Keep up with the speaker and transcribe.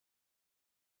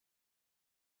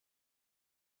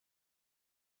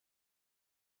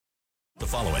The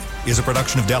following is a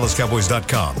production of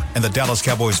DallasCowboys.com and the Dallas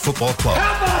Cowboys Football Club.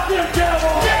 How about them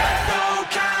Cowboys? Yeah, go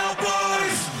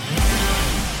Cowboys!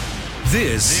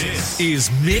 This is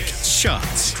Mick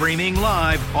Shots, streaming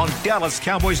live on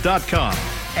DallasCowboys.com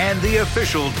and the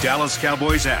official Dallas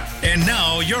Cowboys app. And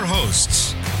now your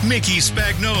hosts, Mickey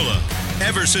Spagnola,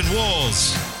 Everson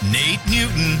Walls, Nate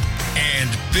Newton, and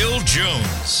Bill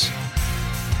Jones.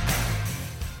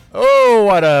 Oh,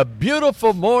 what a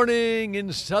beautiful morning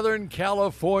in Southern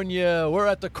California. We're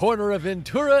at the corner of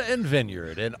Ventura and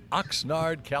Vineyard in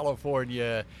Oxnard,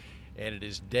 California, and it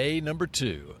is day number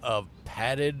 2 of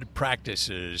padded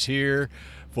practices here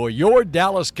for your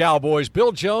Dallas Cowboys.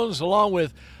 Bill Jones, along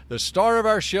with the star of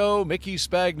our show, Mickey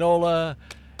Spagnola,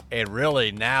 and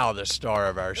really now the star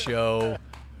of our show,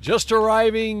 just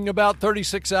arriving about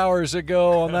 36 hours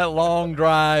ago on that long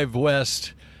drive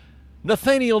west,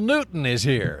 Nathaniel Newton is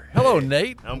here. Hello,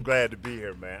 Nate. I'm glad to be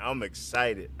here, man. I'm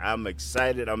excited.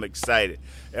 Everson,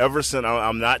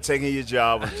 I'm not taking your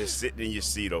job. I'm just sitting in your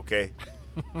seat, okay?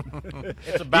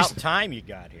 It's about time you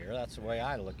got here. That's the way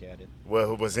I look at it.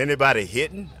 Well, was anybody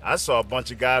hitting? I saw a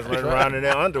bunch of guys running around in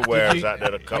their underwears out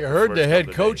there. You heard the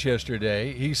head coach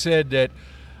yesterday. He said that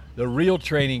the real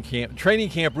training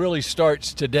camp really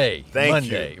starts today,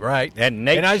 Monday, right? And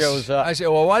Nate shows up. I said,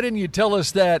 well, why didn't you tell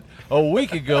us that a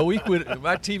week ago?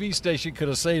 My TV station could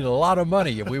have saved a lot of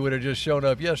money if we would have just shown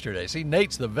up yesterday. See,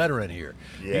 Nate's the veteran here.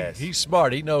 Yes. He's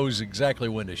smart. He knows exactly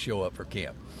when to show up for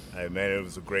camp. Hey, man, it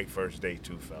was a great first day,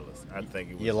 too, fellas. I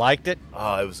think it was. You liked it?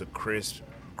 Oh, it was a crisp,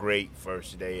 great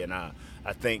first day, and I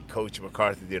think Coach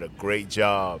McCarthy did a great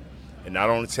job, and not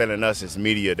only telling us as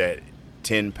media that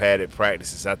 10 padded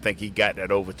practices. I think he got that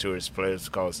over to his players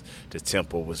because the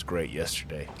tempo was great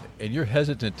yesterday. And you're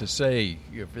hesitant to say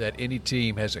that any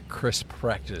team has a crisp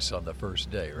practice on the first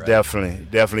day, right?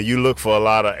 Definitely. You look for a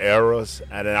lot of errors,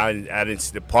 and I didn't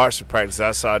see the parts of practice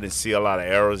I saw. I didn't see a lot of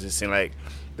errors. It seemed like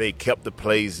they kept the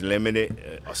plays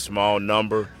limited, a small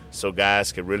number, so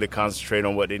guys could really concentrate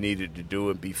on what they needed to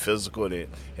do and be physical, and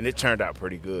it turned out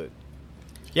pretty good.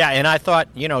 Yeah, and I thought,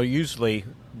 usually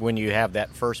when you have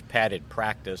that first padded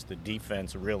practice, the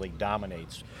defense really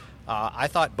dominates. I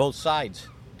thought both sides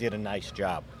did a nice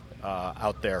job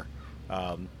out there.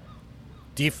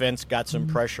 Defense got some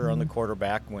pressure on the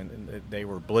quarterback when they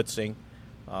were blitzing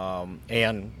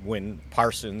and when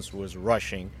Parsons was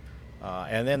rushing.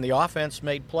 And then the offense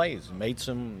made plays, made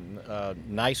some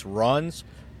nice runs,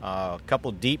 a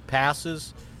couple deep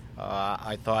passes.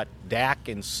 I thought Dak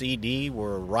and CD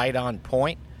were right on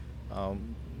point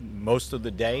most of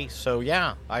the day. So,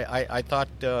 yeah, I thought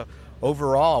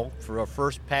overall for a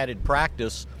first padded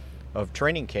practice of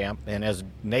training camp, and as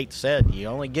Nate said, you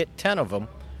only get 10 of them,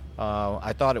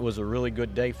 I thought it was a really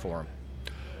good day for him.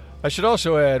 I should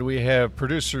also add we have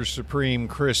producer supreme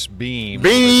Chris Beam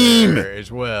there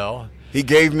as well. He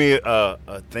gave me a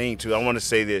thing, too. I want to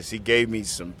say this. He gave me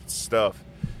some stuff,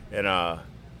 and I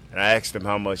asked him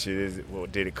how much it is. Well,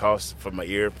 did it cost for my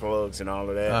earplugs and all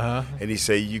of that? Uh-huh. And he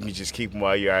said you can just keep them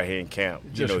while you're out here in camp.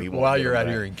 He won't while you're out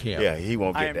here in camp. Yeah, he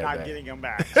won't get that back. I am not getting them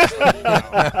back.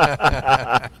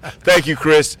 Thank you,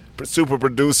 Chris, super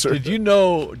producer. Did you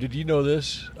know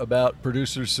this about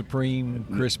producer supreme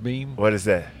Chris Beam? What is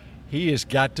that? He has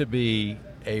got to be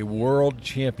a world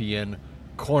champion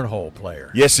cornhole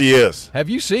player. Yes, he is. Have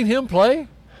you seen him play?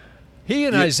 He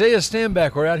and Isaiah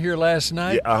Stanback were out here last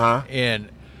night, and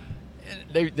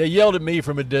they yelled at me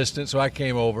from a distance, so I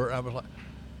came over. I was like,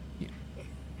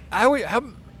 I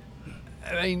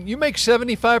mean, you make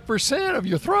 75% of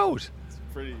your throws. It's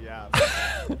pretty, yeah.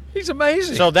 He's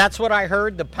amazing. So that's what I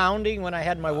heard, the pounding when I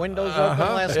had my windows open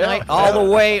last night, all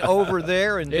the way over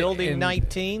there in Building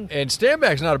 19. And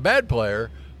Stanback's not a bad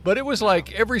player, but it was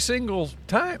like every single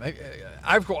time.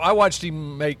 I watched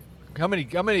him make how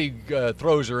many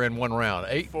throws are in one round?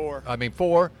 8? 4.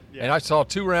 4. Yeah. And I saw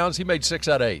 2 rounds. He made 6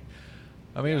 out of 8.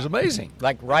 I mean, it was amazing.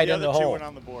 Like right in the other 2 hole. went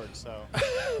on the board, so.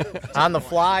 On the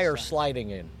fly or sliding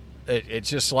in? It's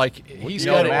just like he's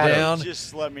got it down.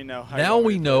 Just let me know. Now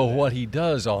we know what he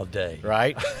does all day.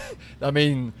 Right? I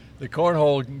mean, the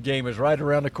cornhole game is right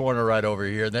around the corner right over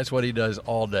here, and that's what he does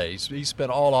all day. He spent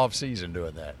all off season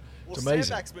doing that. It's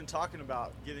amazing. Stanback's been talking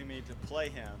about getting me to play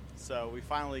him, so we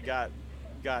finally got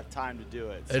time to do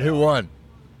it. So. And who won?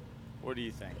 What do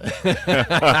you think?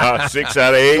 6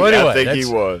 out of 8. Well, anyway, I think he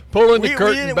was. Pulling the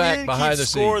curtain back behind the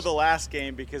scenes. We didn't score the last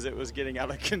game because it was getting out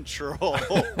of control.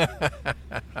 I'm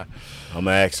going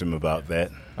to ask him about that.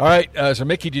 All right, so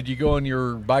Mickey, did you go on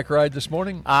your bike ride this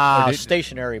morning?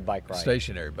 Stationary bike ride.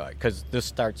 Stationary bike. Because this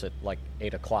starts at like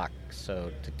 8 o'clock,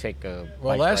 so to take a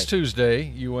Well, bike last ride. Tuesday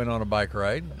you went on a bike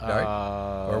ride,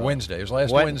 right? Or Wednesday. It was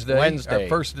last Wednesday. Wednesday. Our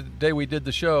first day we did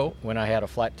the show. When I had a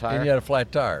flat tire. And you had a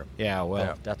flat tire. Yeah, well,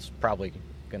 Yeah. that's probably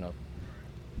going to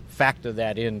factor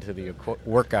that into the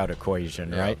workout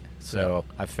equation, Yeah. right? So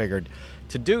I figured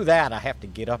to do that, I have to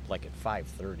get up like at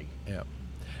 5:30. Yeah.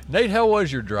 Nate, how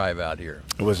was your drive out here?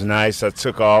 It was nice. I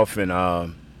took off and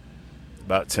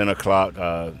about 10 o'clock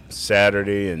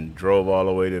Saturday and drove all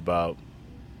the way to about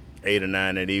 8 or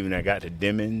 9 that evening. I got to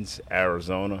Demings,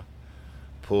 Arizona,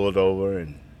 pulled over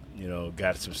and,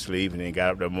 got some sleep, and then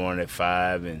got up that morning at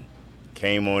 5 and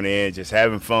came on in, just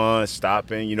having fun,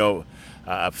 stopping.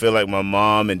 I feel like my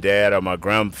mom and dad or my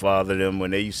grandfather, them,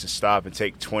 when they used to stop and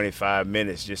take 25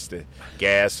 minutes just to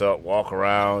gas up, walk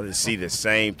around, and see the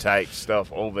same type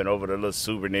stuff over and over, the little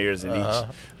souvenirs in each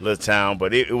little town.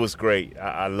 But it was great.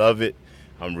 I love it.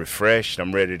 I'm refreshed.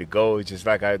 I'm ready to go. It's just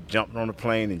like I jumped on a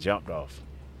plane and jumped off.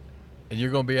 And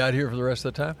you're going to be out here for the rest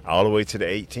of the time? All the way to the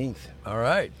 18th. All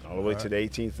right. All the way to the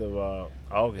 18th of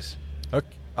August. Okay.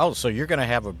 Oh, so you're going to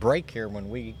have a break here when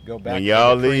we go back When to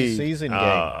y'all the leave, preseason game.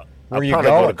 I'll Where you probably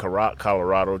going? go to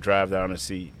Colorado, drive down and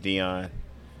see Dion,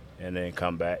 and then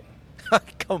come back.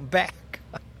 Come back.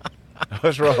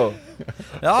 What's wrong?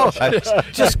 No,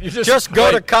 just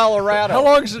go to Colorado. How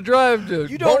long's the drive to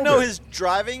You don't know Boulder? his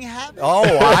driving habits?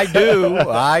 Oh, I do.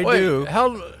 Wait, do.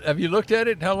 How have you looked at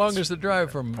it? How long is the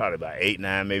drive from? Probably about 8,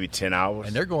 9, maybe 10 hours.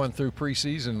 And they're going through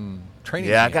preseason training.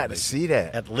 Yeah, I camp, got to basically. see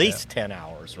that. At least 10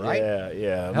 hours, right?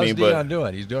 Yeah. How's Dion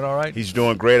doing? He's doing all right? He's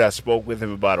doing great. I spoke with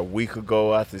him about a week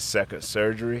ago after his second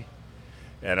surgery,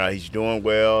 and he's doing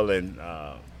well. And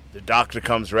the doctor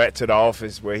comes right to the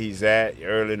office where he's at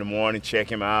early in the morning,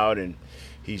 check him out, and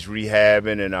he's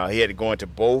rehabbing. And he had to go into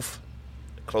both,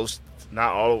 close,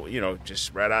 not all,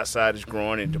 just right outside his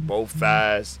groin into both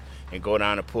thighs, and go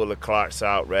down and pull the clots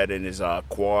out right in his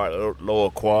lower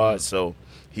quad. So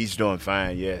he's doing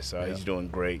fine. Yes, he's doing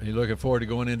great. Are you looking forward to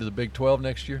going into the Big 12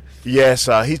 next year? Yes,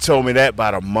 he told me that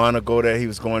about a month ago that he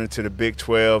was going into the Big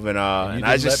 12, and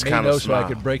I just kind of so I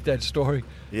could break that story.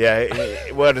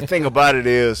 Yeah, well, the thing about it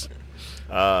is,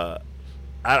 I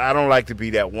don't like to be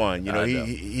that one.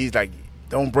 He's like,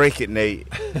 don't break it, Nate.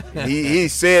 he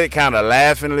said it kind of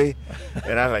laughingly,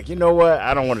 and I was like, you know what?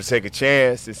 I don't want to take a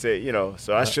chance. He said,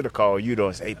 so I should have called you though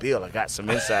and say, hey, Bill, I got some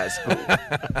inside scoop.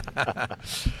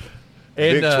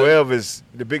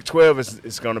 The Big 12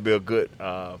 is going to be a good,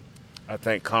 I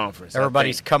think, conference.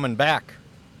 Everybody's coming back.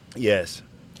 Yes.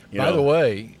 By the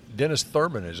way, Dennis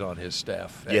Thurman is on his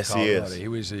staff at Yes, he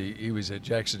Colorado. is. He was at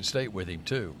Jackson State with him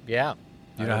too. Yeah.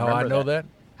 You know how I know that?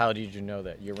 How did you know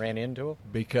that? You ran into him?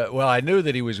 Because I knew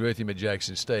that he was with him at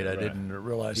Jackson State. I didn't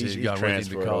realize he had gone with him to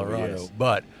transferred Colorado. over, yes.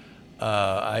 But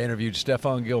I interviewed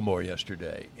Stephon Gilmore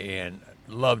yesterday and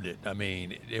loved it. I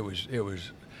mean, it was.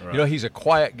 Right. He's a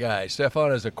quiet guy.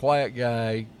 Stephon is a quiet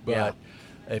guy, but Yeah.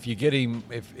 if you get him,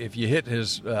 if you hit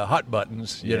his hot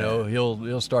buttons,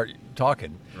 he'll start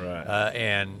talking. Right.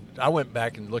 And I went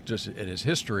back and looked just at his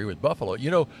history with Buffalo.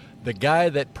 The guy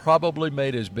that probably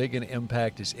made as big an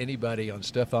impact as anybody on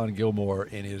Stephon Gilmore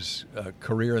in his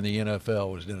career in the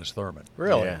NFL was Dennis Thurman.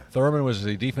 Really? Yeah. Thurman was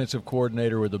the defensive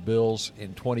coordinator with the Bills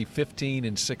in 2015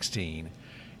 and 16.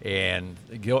 And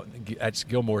that's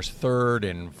Gilmore's third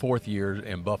and fourth year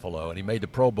in Buffalo, and he made the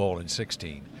Pro Bowl in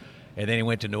 16. And then he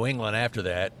went to New England after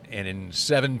that, and in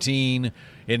 17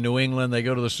 in New England they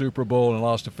go to the Super Bowl and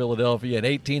lost to Philadelphia. In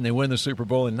 18 they win the Super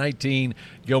Bowl. In 19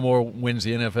 Gilmore wins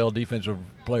the NFL Defensive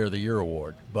Player of the Year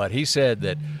award. But he said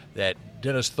that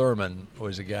Dennis Thurman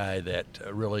was a guy that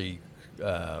really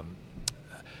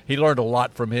he learned a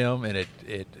lot from him, and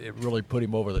it really put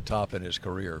him over the top in his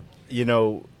career.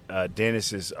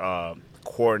 Dennis is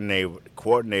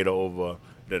coordinator over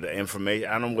the information.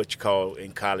 I don't know what you call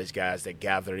in college guys that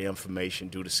gather the information,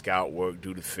 do the scout work,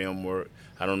 do the film work.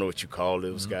 I don't know what you call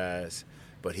those guys,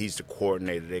 but he's the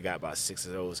coordinator. They got about 6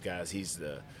 of those guys. He's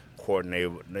the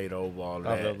coordinator over all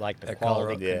that. Like the At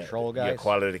quality Colorado. control guys? Yeah,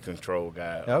 quality control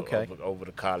guy. Okay. Over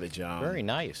the college. Very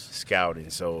nice. Scouting.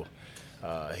 So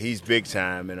he's big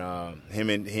time, and him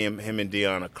and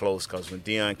Dion are close because when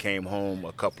Dion came home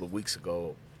a couple of weeks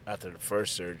ago after the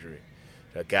first surgery,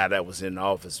 the guy that was in the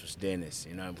office was Dennis.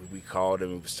 We called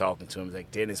him and was talking to him. He's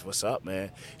like, Dennis, what's up, man?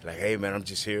 He's like, hey, man, I'm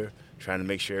just here trying to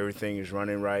make sure everything is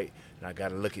running right, and I got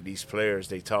to look at these players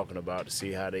they talking about to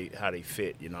see how they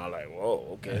fit. I'm like, whoa,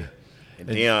 okay. And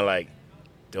Dion, like,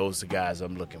 those are the guys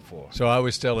I'm looking for. So I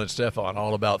was telling Stefan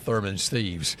all about Thurman's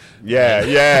thieves.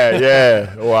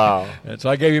 Yeah. Wow. And so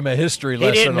I gave him a history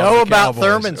lesson. He didn't on know the about Cowboys.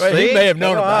 Thurman's Well, thieves? He may have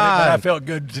known Come about it, but I on. felt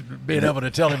good being able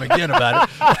to tell him again about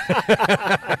it.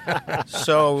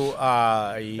 So,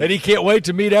 And he can't wait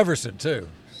to meet Everson, too,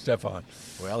 Stefan.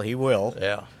 well, he will.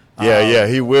 Yeah. Yeah,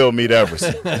 he will meet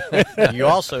Everson. You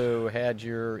also had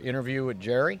your interview with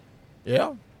Jerry.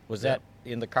 Yeah. Was that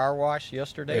in the car wash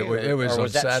yesterday? It was or on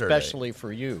was that Saturday. especially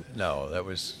for you? No, that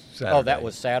was Saturday. Oh, that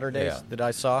was Saturdays Yeah. that I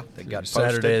saw that got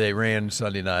Saturday posted? they ran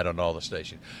Sunday night on all the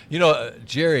stations.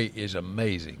 Jerry is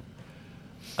amazing.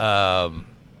 Just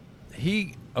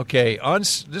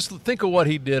think of what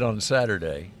he did on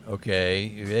Saturday. Okay,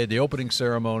 he had the opening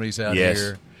ceremonies out Yes.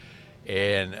 here,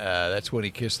 and that's when he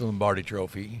kissed the Lombardi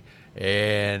Trophy.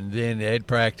 And then they had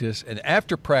practice, and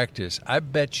after practice, I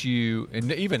bet you,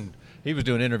 and even he was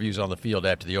doing interviews on the field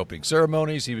after the opening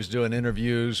ceremonies. He was doing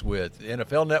interviews with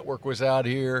NFL Network was out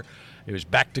here. It was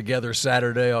back together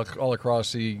Saturday all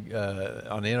across on the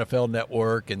NFL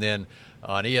Network, and then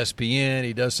on ESPN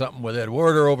he does something with Ed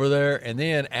Werder over there. And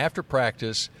then after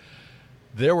practice,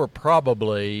 there were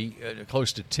probably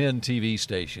close to 10 TV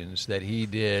stations that he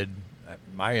did.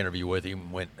 My interview with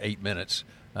him went 8 minutes,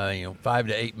 5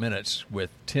 to 8 minutes with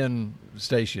 10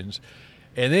 stations.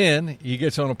 And then he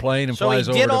gets on a plane and flies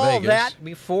over to Vegas. So he did all that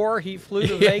before he flew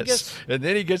to Yes. Vegas? And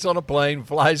then he gets on a plane,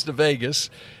 flies to Vegas,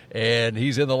 and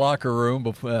he's in the locker room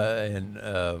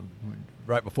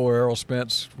right before Errol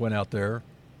Spence went out there.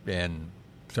 And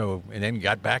then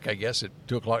got back, I guess, at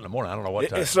 2 o'clock in the morning. I don't know what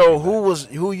time. So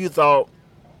who you thought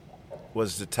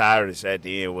was the tiredest at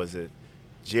the end? Was it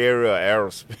Jerry or Errol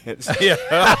Spence?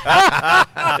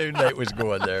 I knew Nate was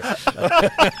going there.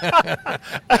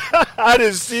 I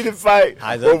didn't see the fight.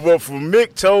 But from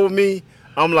Mick told me,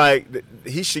 I'm like,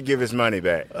 he should give his money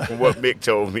back from what Mick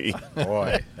told me.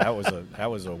 Boy, that was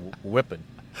a whipping.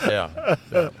 Yeah.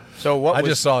 So I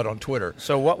just saw it on Twitter.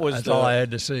 So what was That's all I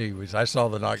had to see. I saw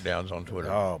the knockdowns on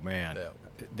Twitter. Oh man, Yeah.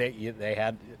 they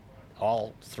had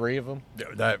all three of them.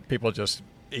 That people just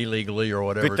illegally or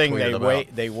whatever. Good thing tweeted them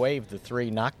out. they waived the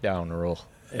 3 knockdown rule.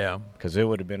 Yeah. Because it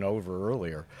would have been over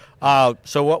earlier.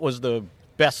 So what was the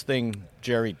best thing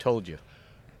Jerry told you?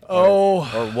 Or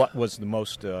what was the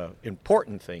most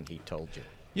important thing he told you?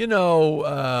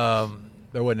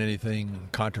 There wasn't anything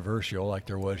controversial like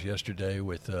there was yesterday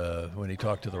with when he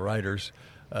talked to the writers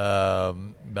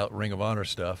about Ring of Honor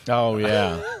stuff. Oh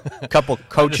yeah, a couple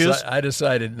coaches. I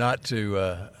decided not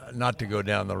to go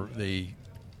down the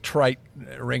trite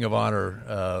Ring of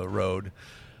Honor road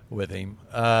with him.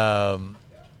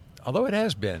 Although it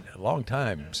has been a long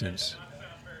time since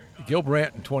Gil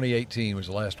Brandt in 2018 was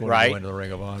the last one to go into the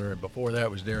Ring of Honor, and before that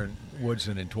was Darren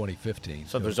Woodson in 2015.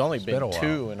 So there's only been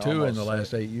two in the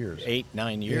last 8 years.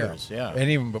 8-9 years, yeah.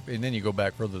 And then you go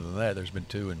back further than that, there's been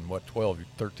 2 in 12,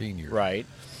 13 years. Right.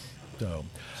 So,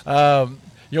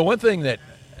 one thing that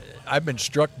I've been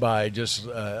struck by,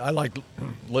 I like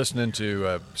listening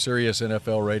to Sirius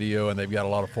NFL Radio, and they've got a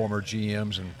lot of former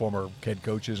GMs and former head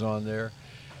coaches on there.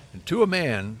 And to a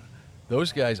man,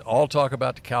 those guys all talk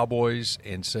about the Cowboys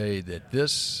and say that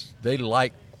they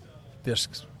like this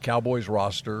Cowboys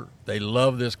roster. They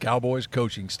love this Cowboys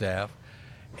coaching staff.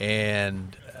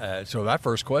 And so my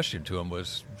first question to him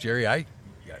was, Jerry,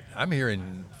 I'm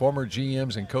hearing former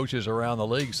GMs and coaches around the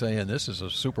league saying this is a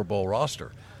Super Bowl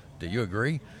roster. Do you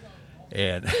agree?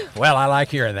 And, well, I like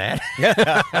hearing that.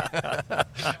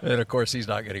 And, of course, he's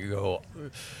not going to go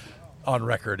on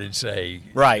record and say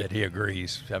that he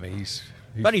agrees. I mean,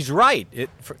 but he's right.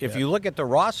 If you look at the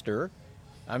roster,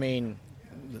 I mean,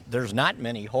 there's not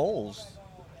many holes,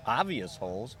 obvious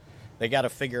holes. They got to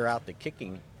figure out the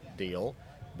kicking deal.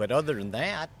 But other than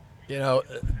that,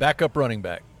 backup running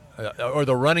back or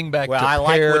the running back. Well, to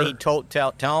I pair, like what he told.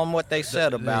 Tell him what they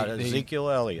said about Ezekiel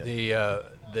Elliott.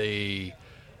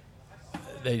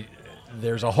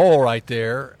 There's a hole right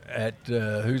there at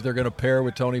who's they're going to pair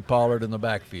with Tony Pollard in the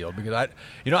backfield, because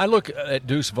I look at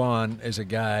Deuce Vaughn as a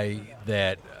guy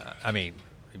that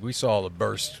we saw the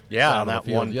burst on the that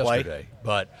field one yesterday,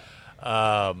 play.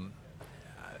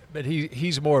 but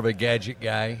he's more of a gadget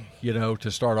guy,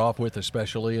 to start off with,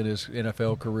 especially in his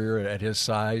NFL career at his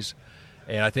size,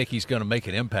 and I think he's going to make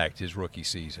an impact his rookie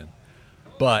season.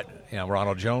 But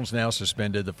Ronald Jones now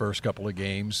suspended the first couple of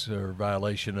games for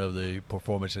violation of the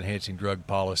performance-enhancing drug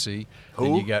policy. Who?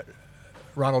 Then you got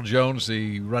Ronald Jones,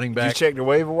 the running back. Did you check the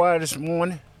waiver wire this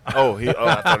morning? I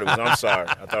thought it was. I'm sorry.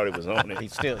 I thought he was on it.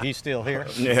 He's still here.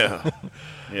 Yeah.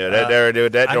 That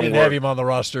don't I didn't work. have him on the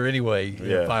roster anyway.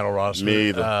 The final roster. Me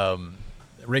either.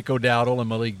 Rico Dowdle and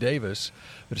Malik Davis.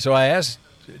 So I asked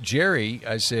Jerry.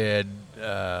 I said,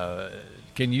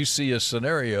 can you see a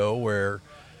scenario where,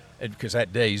 because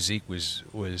that day Zeke was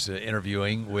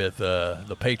interviewing with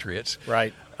the Patriots.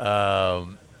 Right.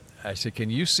 I said, can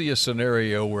you see a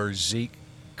scenario where Zeke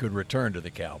could return to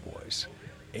the Cowboys?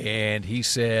 And he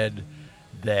said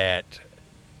that,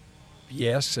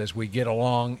 yes, as we get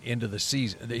along into the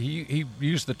season. He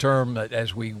used the term that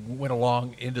as we went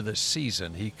along into the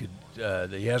season, he could.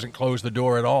 He hasn't closed the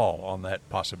door at all on that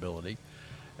possibility.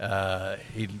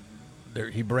 He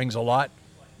brings a lot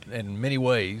in many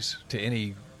ways to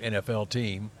any NFL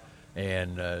team,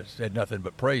 and had nothing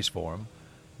but praise for him.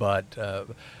 But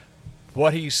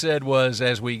what he said was,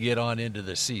 as we get on into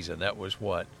the season, that was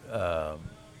what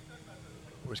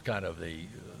was kind of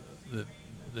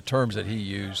the terms that he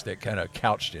used that kind of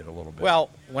couched it a little bit. Well,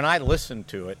 when I listened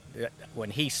to it,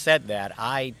 when he said that,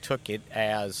 I took it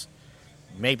as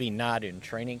maybe not in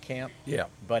training camp, yeah,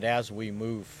 but as we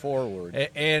move forward.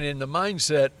 And in the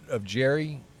mindset of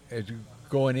Jerry,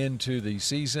 going into the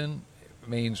season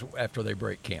means after they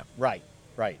break camp. Right,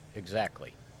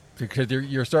 exactly. Because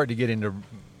you're starting to get into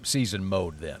season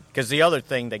mode then. Because the other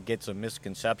thing that gets a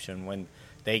misconception when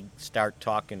they start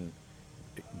talking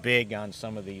big on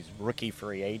some of these rookie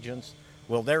free agents,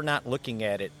 well, they're not looking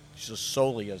at it just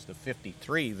solely as the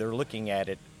 53. They're looking at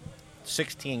it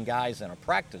 16 guys in a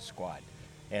practice squad.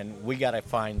 And we got to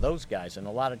find those guys. And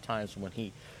a lot of times when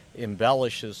he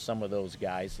embellishes some of those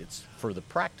guys, it's for the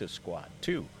practice squad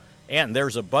too. And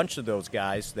there's a bunch of those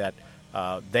guys that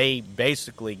they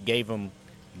basically gave them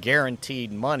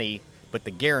guaranteed money, but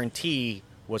the guarantee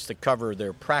was to cover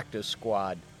their practice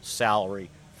squad salary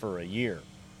for a year.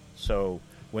 So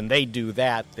when they do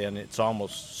that, then it's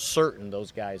almost certain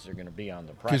those guys are going to be on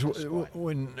the practice squad.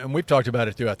 And we've talked about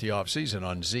it throughout the offseason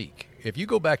on Zeke. If you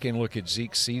go back and look at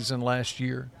Zeke's season last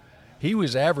year, he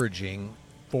was averaging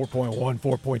 4.1,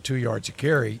 4.2 yards a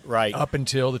carry up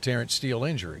until the Terrence Steele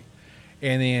injury.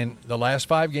 And then the last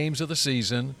 5 games of the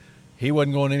season, he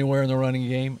wasn't going anywhere in the running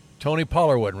game. Tony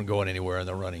Pollard wasn't going anywhere in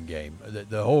the running game.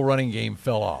 The whole running game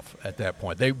fell off at that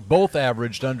point. They both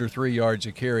averaged under 3 yards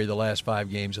a carry the last 5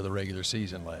 games of the regular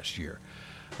season last year.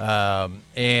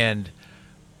 When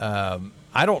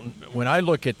I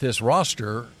look at this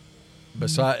roster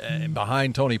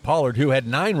behind Tony Pollard, who had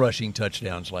 9 rushing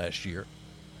touchdowns last year,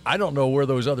 I don't know where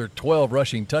those other 12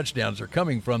 rushing touchdowns are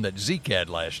coming from that Zeke had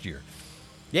last year.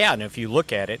 Yeah, and if you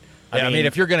look at it, I mean,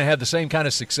 if you're going to have the same kind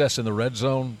of success in the red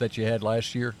zone that you had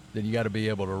last year, then you got to be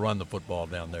able to run the football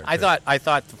down there. I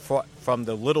thought from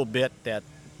the little bit that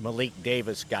Malik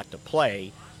Davis got to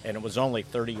play, and it was only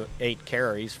 38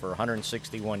 carries for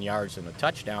 161 yards and a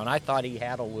touchdown, I thought he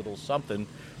had a little something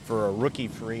for a rookie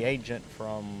free agent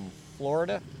from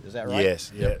Florida. Is that right?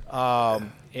 Yes. Yeah.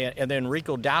 And then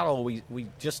Rico Dowdle, we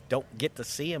just don't get to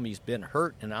see him. He's been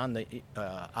hurt and on the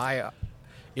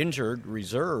injured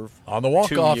reserve. On the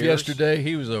walk-off yesterday,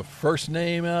 he was the first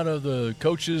name out of the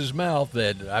coach's mouth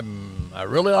that I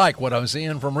really like what I'm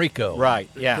seeing from Rico. Right,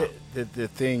 yeah. The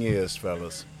thing is,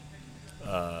 fellas,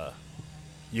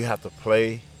 you have to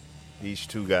play these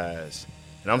 2 guys.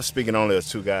 And I'm speaking only of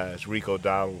 2 guys, Rico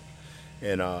Dowdle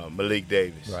and Malik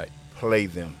Davis. Right. Play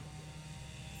them.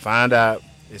 Find out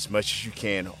as much as you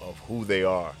can of who they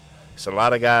are. There's a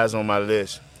lot of guys on my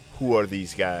list. Who are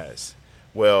these guys?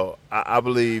 Well, I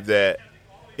believe that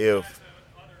if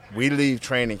we leave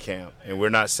training camp and we're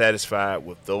not satisfied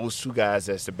with those 2 guys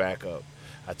as the backup,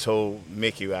 I told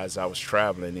Mickey as I was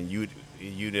traveling, and you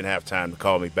didn't have time to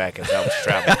call me back as I was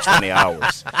traveling 20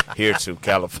 hours here to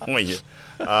California.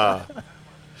 I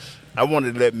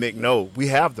wanted to let Mick know we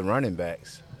have the running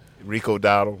backs, Rico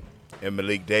Dowdle and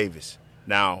Malik Davis.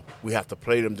 Now, we have to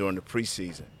play them during the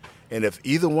preseason. And if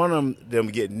either one of them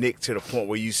get nicked to the point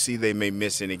where you see they may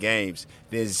miss any games,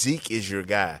 then Zeke is your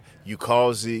guy. You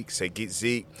call Zeke, say, "Get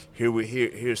Zeke,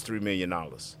 here's $3 million.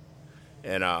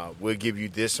 And we'll give you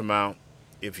this amount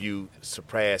if you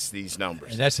surpass these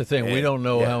numbers." And that's the thing. We don't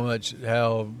know how much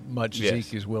Yes.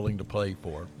 Zeke is willing to play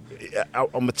for. I'm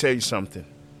going to tell you something.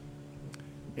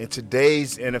 In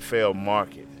today's NFL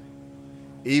market,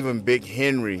 even Big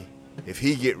Henry, if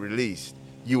he get released,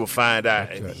 you will find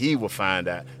out, and he will find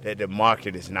out, that the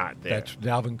market is not there. That's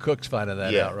Dalvin Cook's finding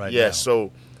that out right now. Yeah,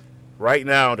 so right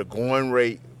now the going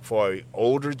rate for an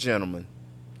older gentleman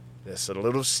that's a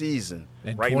little seasoned.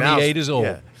 And right 28 now, is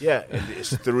old. Yeah, and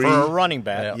it's 3. For a running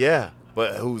back. Yeah,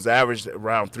 but who's averaged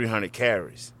around 300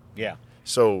 carries. Yeah.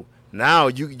 So now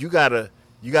you gotta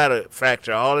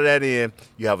factor all of that in.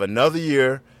 You have another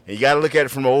year, and you got to look at it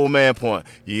from an old man point.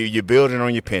 You're building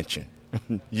on your pension.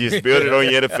 You just build it on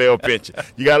your NFL pension.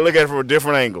 You got to look at it from a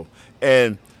different angle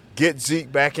and get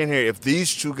Zeke back in here. If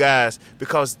these 2 guys,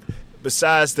 because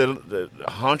besides the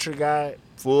Hunter guy,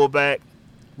 fullback,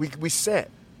 we set.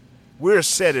 We're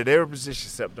set at every position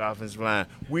except the offensive line.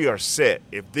 We are set.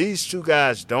 If these two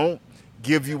guys don't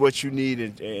give you what you need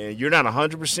and you're not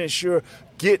 100% sure,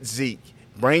 get Zeke.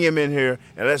 Bring him in here,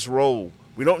 and let's roll.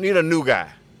 We don't need a new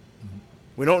guy.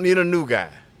 We don't need a new guy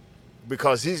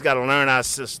because he's got to learn our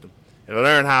system and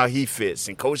learn how he fits.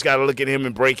 And Coach got to look at him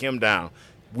and break him down.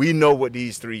 We know what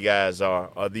these three guys are,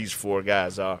 or these four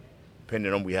guys are,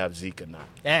 depending on we have Zeke or not.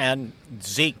 And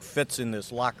Zeke fits in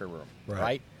this locker room,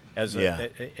 right?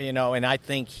 And I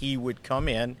think he would come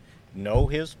in, know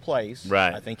his place.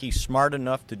 Right. I think he's smart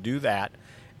enough to do that,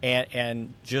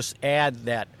 and just add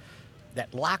that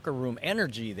locker room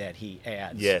energy that he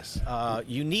adds. Yes.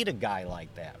 You need a guy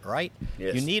like that, right?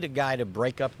 Yes. You need a guy to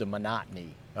break up the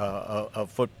monotony of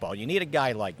football. You need a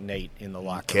guy like Nate in the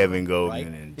locker Kevin room.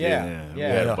 Goldman right? and we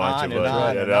had a bunch of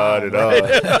on.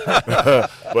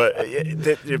 But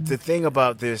the thing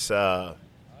about this, and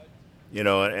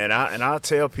I'll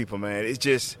tell people, man, it's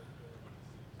just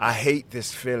I hate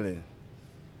this feeling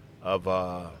of,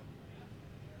 and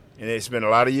it's been a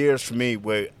lot of years for me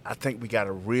where I think we got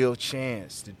a real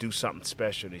chance to do something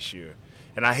special this year.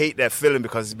 And I hate that feeling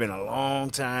because it's been a long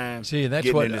time. See, and that's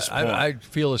getting what in this point. I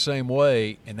feel the same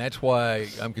way, and that's why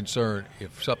I'm concerned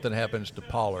if something happens to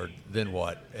Pollard, then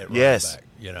what at running Yes. back?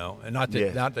 And not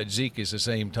that Zeke is the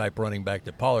same type running back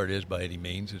that Pollard is by any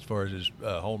means as far as his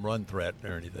home run threat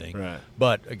or anything, right.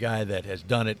 But a guy that has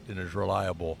done it and is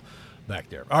reliable back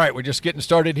there. All right, we're just getting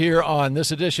started here on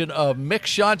this edition of Mick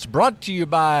Shots, brought to you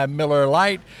by Miller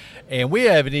Lite. And we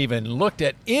haven't even looked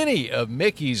at any of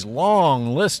Mickey's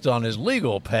long list on his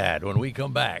legal pad when we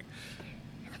come back.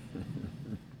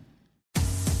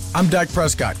 I'm Dak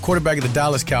Prescott, quarterback of the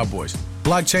Dallas Cowboys.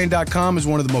 Blockchain.com is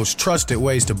one of the most trusted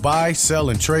ways to buy, sell,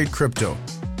 and trade crypto.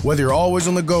 Whether you're always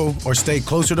on the go or stay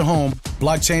closer to home,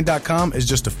 Blockchain.com is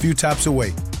just a few taps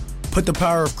away. Put the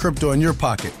power of crypto in your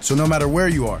pocket, so no matter where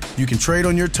you are, you can trade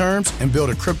on your terms and build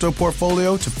a crypto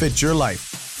portfolio to fit your life.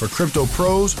 For crypto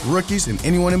pros, rookies, and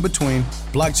anyone in between,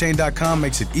 Blockchain.com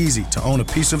makes it easy to own a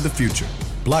piece of the future.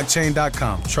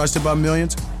 Blockchain.com, trusted by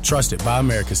millions, trusted by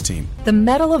America's team. The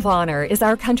Medal of Honor is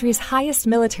our country's highest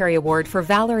military award for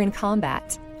valor in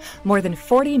combat. More than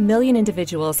 40 million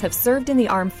individuals have served in the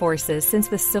armed forces since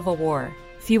the Civil War.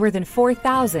 Fewer than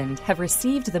 4,000 have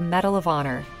received the Medal of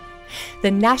Honor.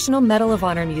 The National Medal of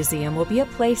Honor Museum will be a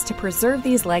place to preserve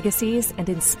these legacies and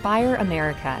inspire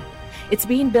America. It's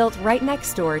being built right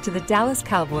next door to the Dallas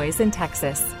Cowboys in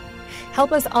Texas.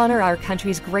 Help us honor our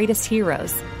country's greatest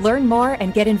heroes. Learn more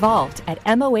and get involved at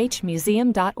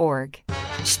mohmuseum.org.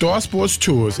 Star Sports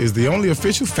Tours is the only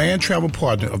official fan travel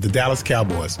partner of the Dallas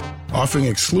Cowboys, offering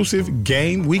exclusive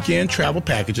game weekend travel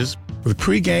packages with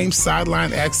pre-game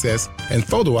sideline access and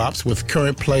photo ops with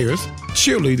current players,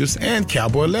 cheerleaders, and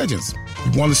Cowboy legends.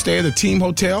 You want to stay at a team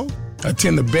hotel,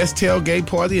 attend the best tailgate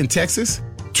party in Texas,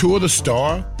 tour the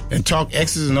Star, and talk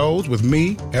X's and O's with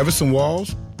me, Everson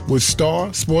Walls? With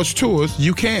Star Sports Tours,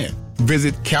 you can.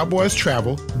 Visit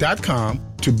cowboystravel.com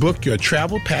to book your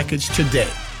travel package today.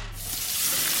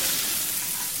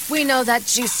 We know that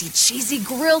juicy, cheesy,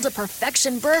 grilled to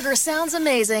perfection burger sounds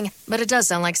amazing, but it does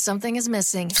sound like something is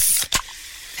missing.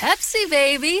 Pepsi,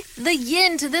 baby! The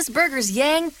yin to this burger's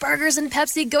yang. Burgers and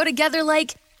Pepsi go together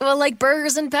like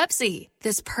burgers and Pepsi.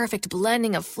 This perfect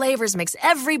blending of flavors makes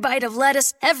every bite of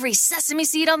lettuce, every sesame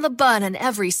seed on the bun, and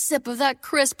every sip of that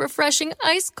crisp, refreshing,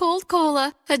 ice-cold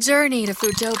cola a journey to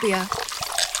Foodtopia.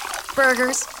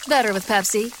 Burgers, better with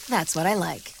Pepsi. That's what I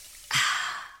like.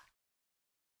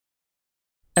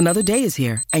 Another day is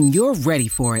here, and you're ready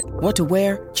for it. What to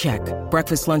wear? Check.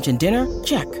 Breakfast, lunch, and dinner?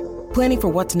 Check. Planning for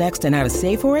what's next and how to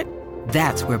save for it?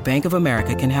 That's where Bank of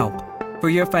America can help. For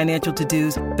your financial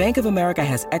to-dos, Bank of America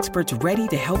has experts ready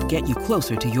to help get you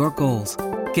closer to your goals.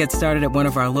 Get started at one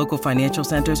of our local financial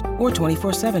centers or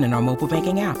 24/7 in our mobile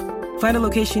banking app. Find a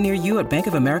location near you at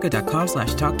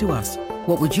bankofamerica.com/talktous.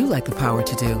 What would you like the power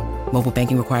to do? Mobile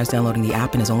banking requires downloading the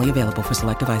app and is only available for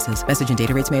select devices. Message and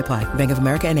data rates may apply. Bank of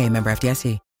America N.A., member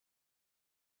FDIC.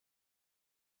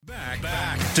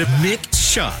 Back to Mick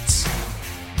Shots.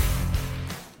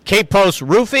 K-Post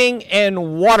Roofing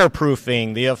and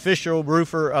Waterproofing, the official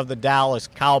roofer of the Dallas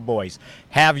Cowboys.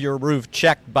 Have your roof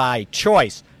checked by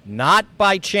choice, not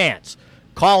by chance.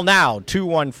 Call now,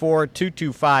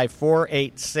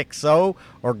 214-225-4860,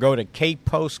 or go to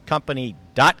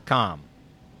kpostcompany.com.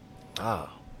 Oh.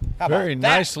 Very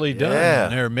nicely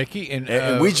done there, Mickey.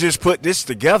 And we just put this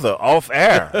together off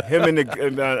air. Him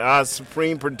and our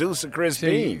supreme producer, Chris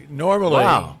Bean. Normally,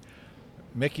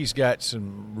 Mickey's got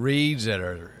some reads that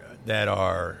are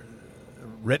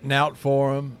written out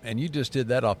for him, and you just did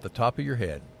that off the top of your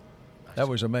head. That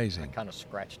was amazing. I kind of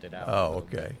scratched it out. Oh,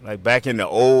 okay. Like back in the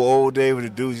old days when the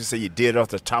dudes used to say you did it off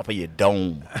the top of your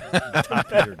dome.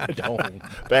 Top of your dome.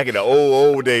 Back in the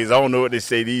old days. I don't know what they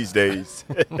say these days.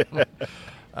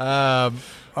 All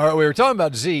right, we were talking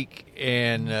about Zeke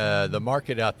and the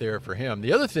market out there for him.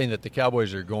 The other thing that the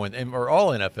Cowboys are going, and are all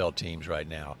NFL teams right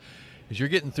now, is you're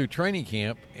getting through training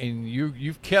camp and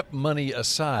you've kept money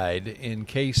aside in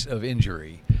case of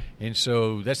injury. And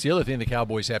so that's the other thing the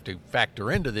Cowboys have to factor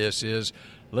into this is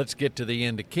let's get to the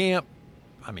end of camp.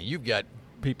 I mean, you've got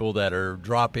people that are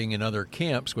dropping in other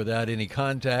camps without any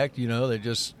contact. You know, they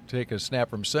just take a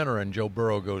snap from center and Joe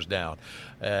Burrow goes down.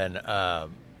 And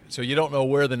so you don't know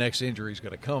where the next injury is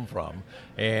going to come from.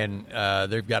 And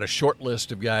they've got a short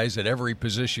list of guys at every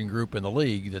position group in the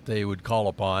league that they would call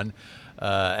upon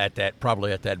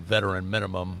probably at that veteran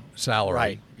minimum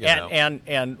salary. Right.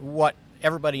 And what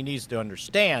everybody needs to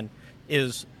understand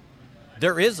is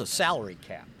there is a salary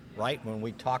cap, right? When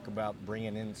we talk about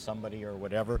bringing in somebody or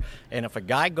whatever, and if a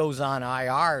guy goes on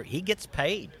IR, he gets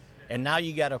paid. And now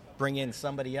you got to bring in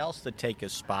somebody else to take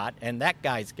his spot, and that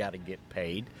guy's got to get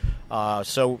paid.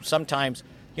 So sometimes,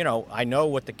 you know, I know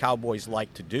what the Cowboys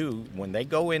like to do. When they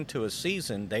go into a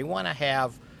season, they want to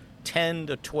have $10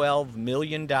 to $12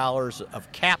 million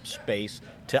of cap space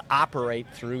to operate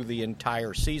through the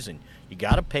entire season. You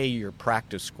got to pay your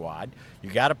practice squad. You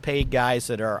got to pay guys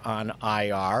that are on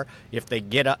IR. If they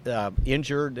get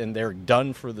injured and they're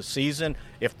done for the season,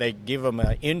 if they give them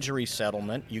an injury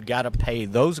settlement, you got to pay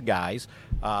those guys.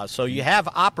 So you have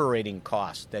operating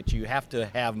costs that you have to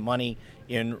have money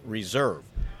in reserve.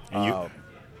 And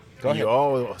you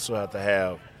also have to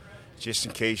have, just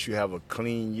in case you have a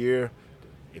clean year,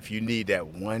 if you need that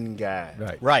one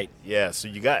guy. Right. Yeah, so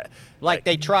you got. Like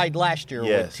they tried last year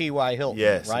with T.Y. Hilton,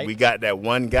 yes, right? We got that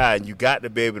one guy, and you got to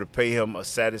be able to pay him a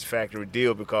satisfactory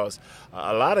deal because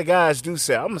a lot of guys do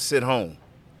say, I'm going to sit home.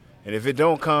 And if it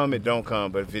don't come, it don't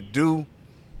come. But if it do,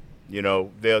 you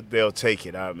know, they'll take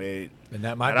it. I mean. And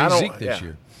that might be Zeke this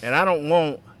year. And I don't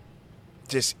want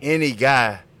just any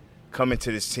guy coming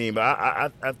to this team.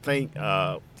 I think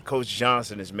Coach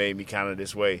Johnson has made me kind of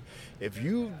this way.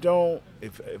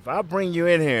 If I bring you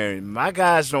in here and my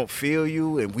guys don't feel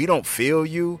you and we don't feel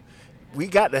you, we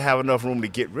got to have enough room to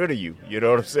get rid of you. You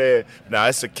know what I'm saying? Now,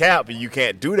 it's a cap, and you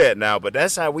can't do that now, but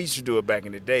that's how we used to do it back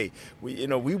in the day. We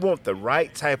want the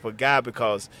right type of guy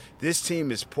because this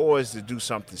team is poised to do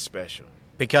something special.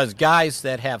 Because guys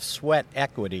that have sweat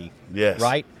equity,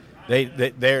 right?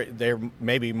 They're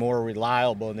maybe more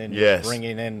reliable than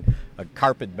bringing in a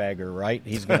carpetbagger, right?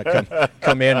 He's going to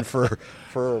come in for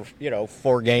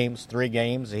 4 games, 3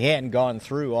 games. He hadn't gone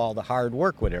through all the hard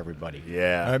work with everybody.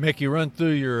 Yeah. All right, Mick, you run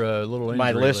through your little injury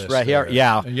my list right here.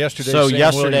 Yeah. And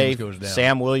yesterday,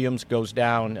 Sam Williams goes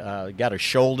down. Got a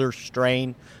shoulder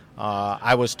strain.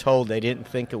 I was told they didn't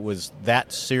think it was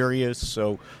that serious,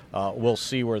 so we'll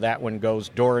see where that one goes.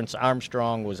 Dorrance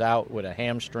Armstrong was out with a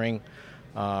hamstring.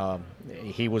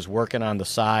 He was working on the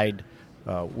side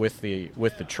with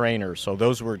the trainer. So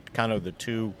those were kind of the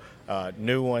two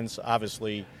new ones.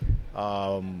 Obviously,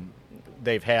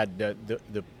 they've had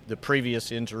the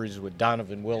previous injuries with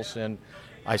Donovan Wilson.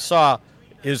 I saw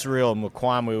Israel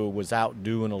Mukuamu was out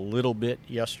doing a little bit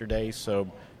yesterday,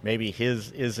 so maybe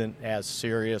his isn't as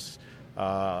serious.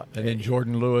 And then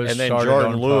Jordan Lewis. And then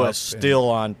Jordan Lewis still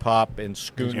on PUP, and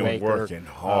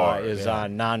Schoonmaker is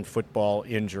on non-football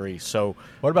injury. So,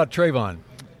 what about Trayvon?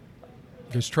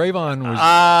 Because Trayvon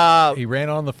was he ran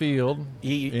on the field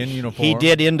in uniform. He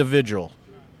did individual.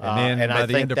 And then by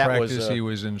the end of practice, he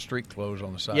was in street clothes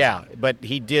on the side. Yeah, but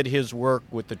he did his work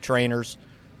with the trainers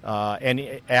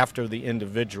and after the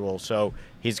individual. So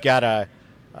he's got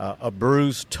a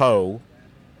bruised toe.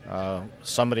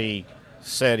 Somebody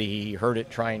said he heard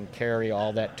it try and carry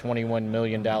all that $21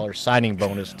 million signing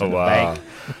bonus to the bank.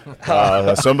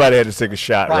 Somebody had to take a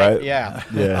shot, right? Yeah.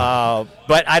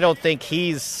 But I don't think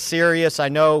he's serious. I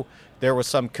know there was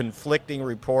some conflicting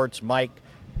reports. Mike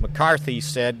McCarthy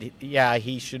said,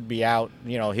 he should be out.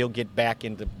 You know, he'll get back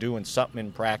into doing something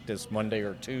in practice Monday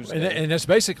or Tuesday. And that's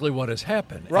basically what has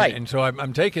happened. Right. And so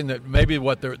I'm taking that maybe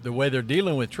what the way they're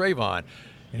dealing with Trayvon.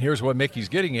 And here's what Mickey's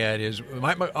getting at is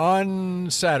on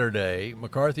Saturday,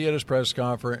 McCarthy at his press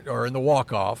conference or in the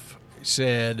walk-off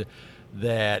said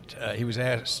that he was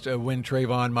asked when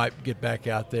Trayvon might get back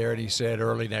out there, and he said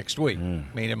early next week,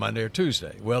 meaning Monday or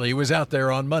Tuesday. Well, he was out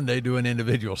there on Monday doing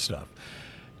individual stuff.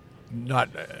 Not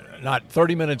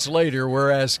 30 minutes later,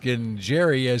 we're asking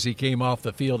Jerry as he came off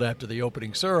the field after the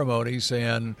opening ceremony,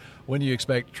 saying, when do you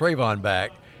expect Trayvon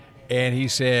back? And he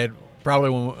said,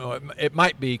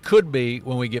 probably could be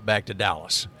when we get back to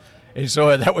Dallas. And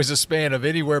so that was a span of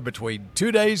anywhere between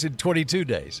 2 days and 22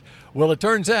 days. Well, it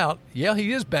turns out, yeah,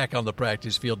 he is back on the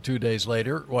practice field 2 days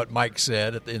later, what Mike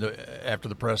said after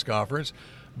the press conference.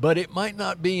 But it might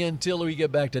not be until we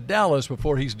get back to Dallas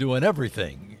before he's doing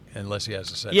everything, unless he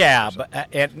has a set. Yeah, but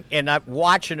and I'm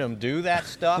watching him do that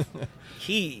stuff.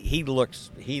 he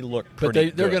looked pretty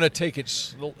But they're going to take it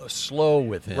slow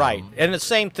with him, right? And the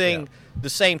same thing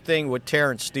with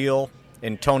Terrence Steele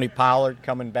and Tony Pollard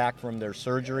coming back from their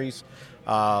surgeries.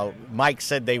 Mike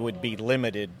said they would be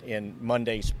limited in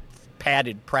Monday's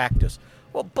padded practice.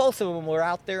 Well, both of them were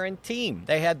out there in team.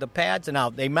 They had the pads, and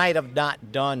out. They might have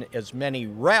not done as many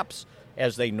reps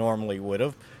as they normally would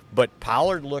have, but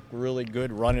Pollard looked really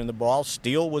good running the ball.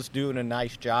 Steele was doing a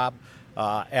nice job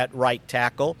at right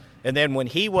tackle. And then when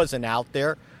he wasn't out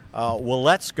there,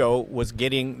 Waletzko was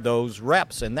getting those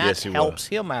reps, and that helps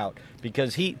him out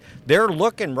because they're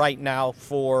looking right now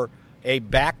for a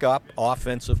backup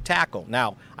offensive tackle.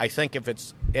 Now, I think if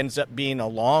it ends up being a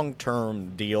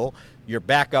long-term deal, your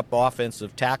backup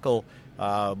offensive tackle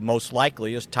most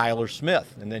likely is Tyler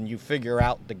Smith, and then you figure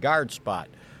out the guard spot.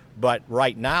 But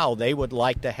right now, they would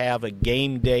like to have a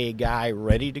game day guy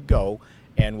ready to go,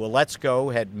 and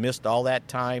Waletzko had missed all that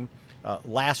time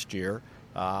last year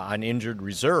on injured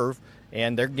reserve,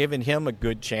 and they're giving him a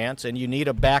good chance, and you need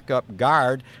a backup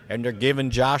guard, and they're giving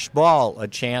Josh Ball a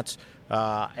chance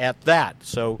at that.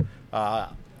 So,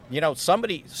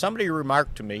 somebody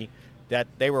remarked to me that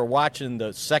they were watching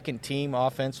the second-team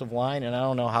offensive line, and I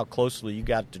don't know how closely you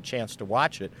got the chance to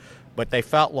watch it, but they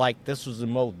felt like this was the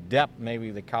most depth maybe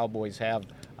the Cowboys have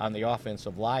on the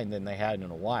offensive line than they had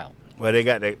in a while. Well, they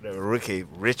got the rookie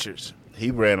Richards.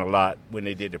 He ran a lot when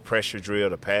they did the pressure drill,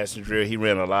 the passing drill. He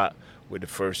ran a lot with the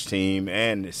first team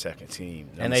and the second team.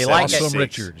 And they like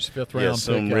Richards, fifth-round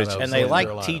pick. And they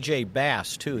like T.J.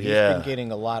 Bass, too. He's been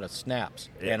getting a lot of snaps.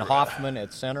 And Hoffman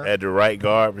at center. At the right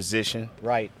guard position.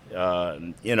 Right.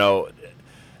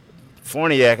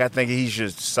 Forniak, I think he's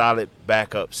just solid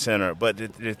backup center. But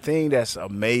the thing that's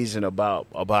amazing about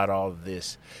all of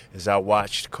this is I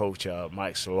watched Coach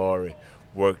Mike Solari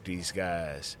work these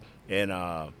guys.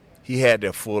 And he had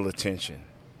their full attention.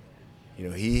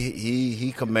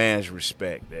 He commands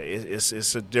respect.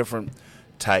 It's a different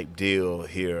type deal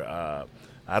here.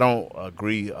 I don't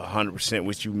agree 100%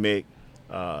 with you, Mick.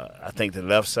 I think the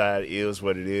left side is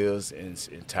what it is, and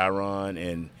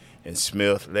Tyron and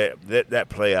Smith let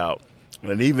play out.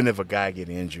 And even if a guy get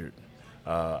injured,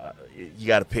 you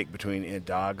got to pick between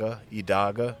Idaga,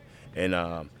 and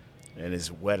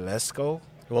is Waletzko.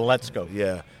 Waletzko.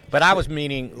 Yeah. But I was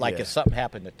meaning if something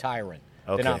happened to Tyron.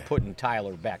 Okay. They're not putting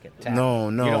Tyler back at tackle.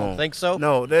 No. You don't think so?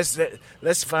 No,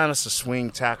 let's find us a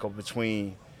swing tackle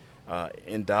between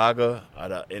Indaga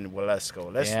and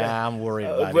Waletzko. I'm worried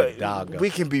about Indaga. We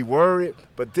can be worried,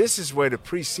 but this is where the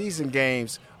preseason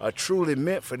games are truly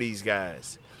meant for these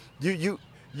guys.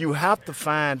 You have to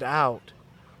find out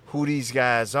who these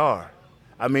guys are.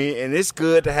 I mean, and it's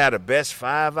good to have the best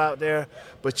five out there,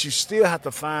 but you still have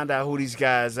to find out who these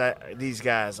guys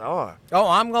are. Oh,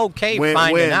 I'm okay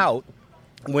finding out.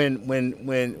 When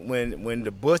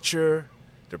the Butcher,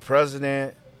 the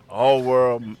President,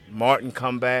 All-World, Martin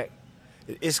come back,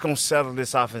 it's going to settle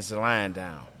this offensive line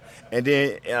down. And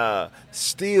then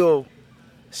Steele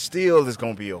is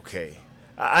going to be okay.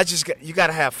 You got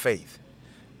to have faith.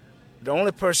 The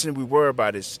only person we worry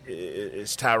about is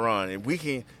Tyron, and we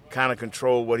can kind of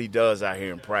control what he does out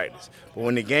here in practice. But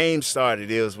when the game starts,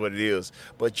 it is what it is.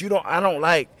 But I don't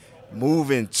like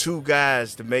moving two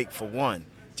guys to make for one.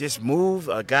 Just move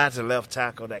a guy to left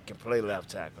tackle that can play left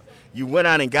tackle. You went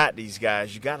out and got these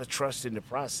guys. You got to trust in the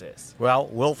process. Well,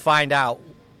 we'll find out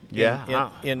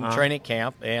in training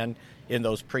camp and in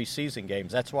those preseason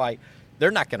games. That's why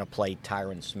they're not going to play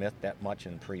Tyron Smith that much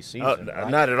in preseason. Right?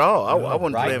 Not at all. I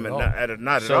wouldn't play him not at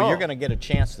all. So you're going to get a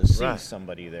chance to see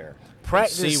somebody there.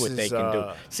 Practice see what they can do.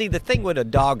 See, the thing with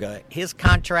Idaga, his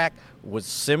contract was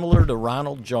similar to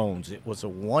Ronald Jones. It was a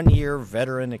one-year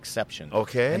veteran exception.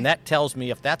 Okay. And that tells me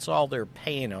if that's all they're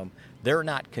paying him, they're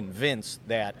not convinced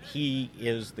that he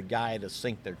is the guy to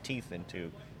sink their teeth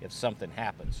into if something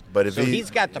happens. But if he's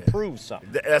got to prove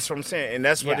something. That's what I'm saying, and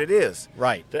that's what it is.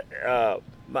 Right.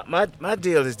 My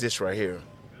deal is this right here.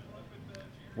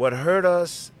 What hurt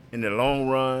us in the long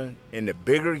run, in the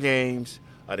bigger games,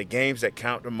 are the games that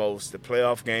count the most. The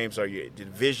playoff games are your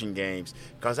division games,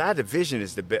 because our division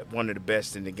is one of the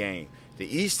best in the game. The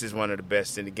East is one of the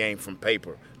best in the game from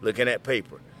paper, looking at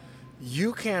paper.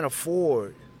 You can't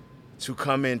afford to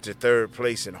come into third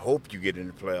place and hope you get in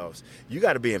the playoffs. You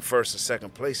got to be in first or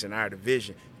second place in our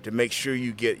division to make sure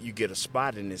you get a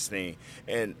spot in this thing.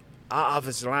 And our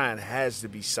offensive line has to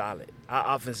be solid.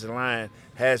 Our offensive line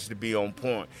has to be on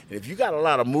point. And if you got a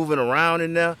lot of moving around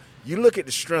in there, you look at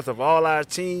the strength of all our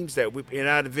teams that we in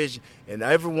our division, and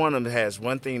every one of them has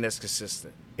one thing that's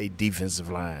consistent: a defensive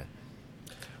line.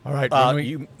 All right.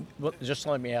 Just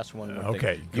let me ask one more thing.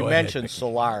 Okay. You mentioned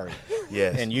Solari.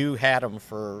 Yes. And you had him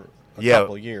for a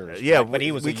couple years. Yeah, but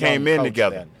he was we a came young in coach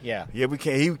together. then. Yeah. Yeah,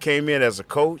 he came in as a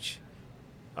coach,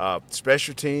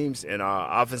 special teams, and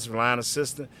offensive line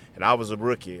assistant, and I was a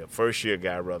rookie, a first-year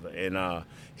guy, rather. And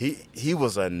he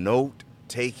was a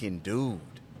note-taking dude.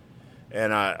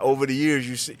 And over the years,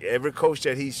 you see every coach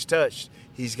that he's touched,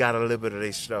 he's got a little bit of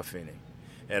their stuff in him.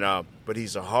 And but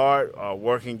he's a hard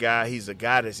working guy. He's a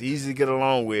guy that's easy to get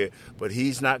along with, but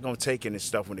he's not going to take any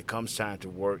stuff when it comes time to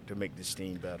work to make this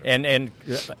team better. And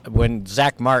when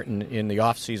Zach Martin in the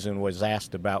offseason was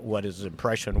asked about what his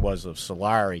impression was of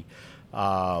Solari,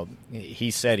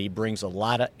 he said he brings a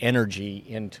lot of energy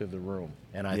into the room.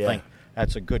 And I think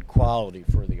that's a good quality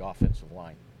for the offensive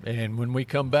line. And when we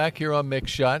come back here on Mick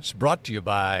Shots, brought to you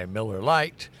by Miller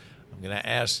Lite, I'm going to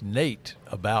ask Nate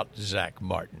about Zach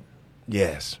Martin.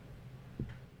 Yes.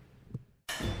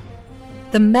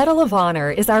 The Medal of Honor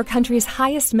is our country's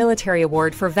highest military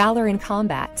award for valor in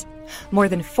combat. More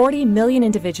than 40 million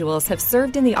individuals have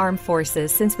served in the armed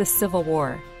forces since the Civil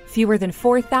War. Fewer than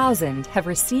 4,000 have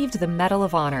received the Medal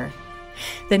of Honor.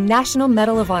 The National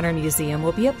Medal of Honor Museum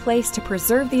will be a place to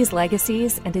preserve these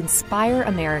legacies and inspire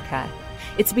America.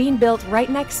 It's being built right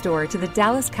next door to the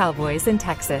Dallas Cowboys in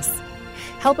Texas.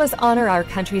 Help us honor our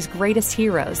country's greatest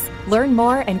heroes. Learn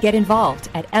more and get involved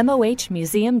at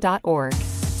mohmuseum.org.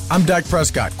 I'm Dak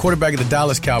Prescott, quarterback of the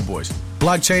Dallas Cowboys.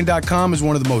 Blockchain.com is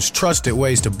one of the most trusted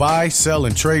ways to buy, sell,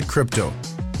 and trade crypto.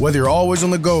 Whether you're always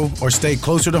on the go or stay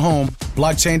closer to home,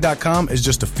 Blockchain.com is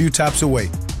just a few taps away.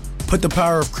 Put the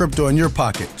power of crypto in your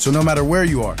pocket, so no matter where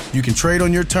you are, you can trade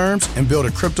on your terms and build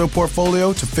a crypto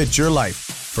portfolio to fit your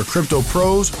life. For crypto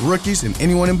pros, rookies, and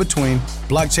anyone in between,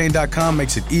 Blockchain.com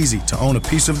makes it easy to own a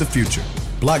piece of the future.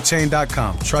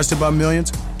 Blockchain.com, trusted by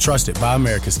millions, trusted by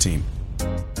America's team.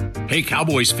 Hey,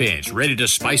 Cowboys fans, ready to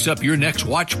spice up your next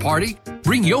watch party?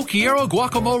 Bring Yo Quiero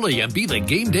guacamole and be the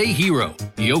game day hero.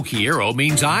 Yo Quiero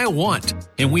means I want,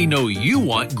 and we know you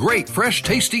want great,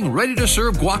 fresh-tasting,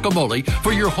 ready-to-serve guacamole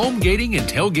for your home gating and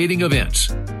tailgating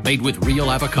events. Made with real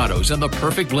avocados and the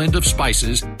perfect blend of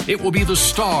spices, it will be the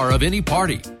star of any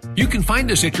party. You can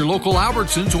find us at your local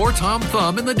Albertsons or Tom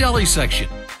Thumb in the deli section.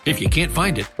 If you can't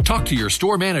find it, talk to your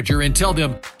store manager and tell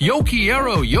them, Yo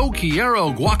Quiero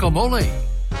guacamole.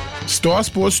 Star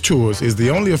Sports Tours is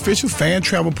the only official fan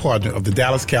travel partner of the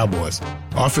Dallas Cowboys,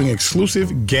 offering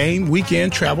exclusive game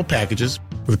weekend travel packages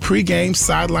with pregame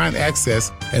sideline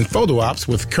access and photo ops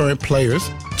with current players,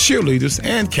 cheerleaders,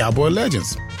 and Cowboy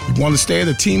legends. You want to stay at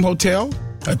a team hotel,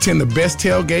 attend the best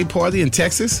tailgate party in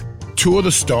Texas, tour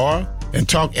the Star, and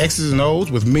talk X's and O's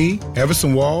with me,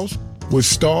 Everson Walls? With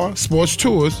Star Sports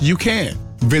Tours, you can.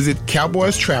 Visit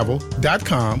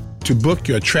cowboystravel.com to book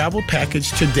your travel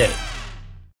package today.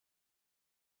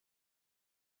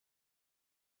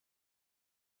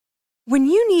 When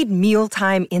you need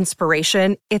mealtime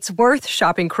inspiration, it's worth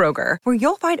shopping Kroger, where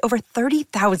you'll find over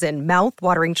 30,000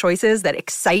 mouth-watering choices that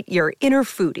excite your inner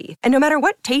foodie. And no matter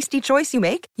what tasty choice you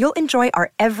make, you'll enjoy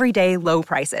our everyday low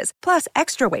prices, plus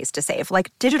extra ways to save,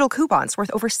 like digital coupons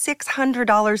worth over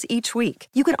 $600 each week.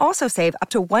 You can also save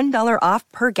up to $1 off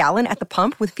per gallon at the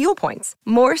pump with fuel points.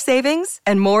 More savings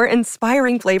and more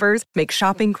inspiring flavors make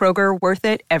shopping Kroger worth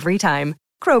it every time.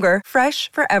 Kroger,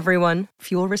 fresh for everyone.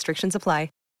 Fuel restrictions apply.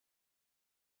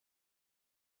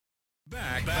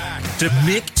 Back to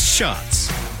Mick Shots.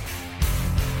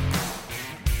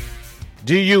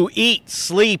 Do you eat,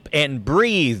 sleep, and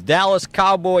breathe Dallas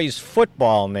Cowboys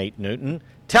football, Nate Newton?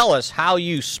 Tell us how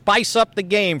you spice up the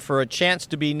game for a chance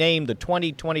to be named the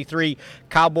 2023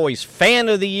 Cowboys Fan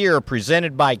of the Year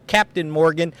presented by Captain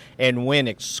Morgan and win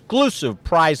exclusive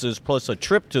prizes plus a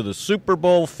trip to the Super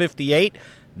Bowl 58.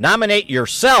 Nominate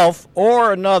yourself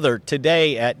or another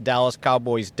today at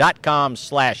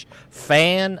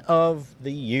DallasCowboys.com/fan of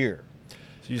the year.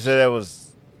 So you said that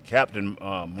was Captain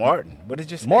Martin. What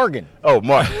did you say? Morgan. Oh,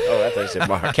 Martin. Oh, I thought you said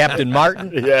Martin. Captain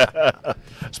Martin? Yeah.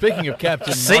 Speaking of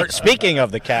Captain Martin. Speaking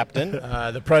of the captain.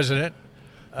 The president.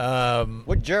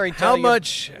 What Jerry tell you?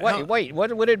 Wait,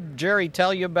 what did Jerry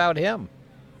tell you about him?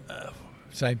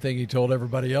 Same thing he told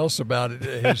everybody else about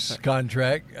his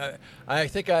contract. I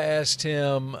think I asked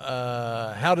him,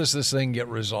 how does this thing get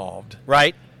resolved?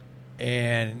 Right.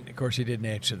 And, of course, he didn't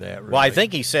answer that. Really. Well, I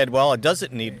think he said, it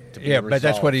doesn't need to be resolved. Yeah, but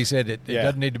that's what he said. It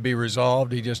doesn't need to be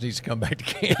resolved. He just needs to come back to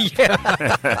camp.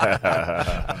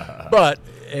 But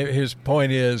his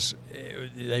point is,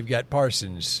 they've got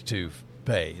Parsons to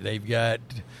pay. They've got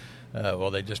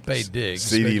they just paid Diggs.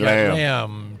 CeeDee They've got Lamb.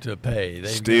 Lamb to pay. They've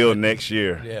Steele got, next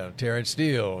year. Yeah, Terrence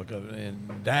Steele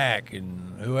and Dak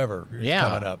and whoever is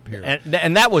coming up here.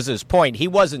 And that was his point. He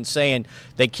wasn't saying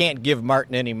they can't give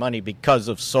Martin any money because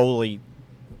of solely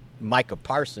Micah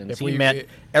Parsons. He meant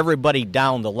everybody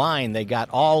down the line. They got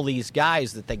all these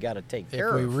guys that they got to take care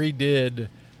of.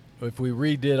 If we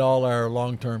redid all our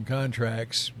long-term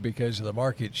contracts because of the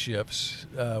market shifts,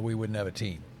 we wouldn't have a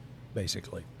team,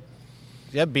 basically.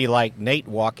 That'd be like Nate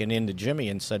walking into Jimmy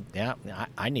and said, "Yeah,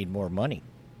 I need more money."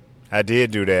 I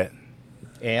did do that.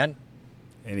 And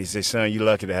he said, "Son, you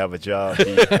lucky to have a job. Can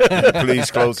you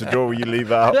please close the door when you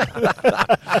leave out?"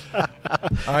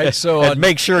 All right, so and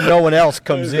make sure no one else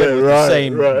comes in with the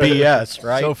same BS,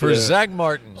 right? So for Zach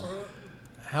Martin,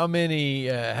 how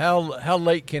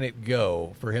late can it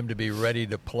go for him to be ready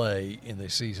to play in the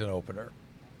season opener?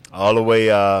 All the way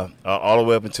up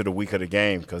into the week of the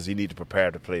game, because he needs to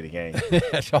prepare to play the game.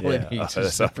 That's all he needs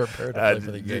is to prepare to play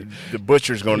for the game. The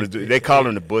butcher's going to do. They call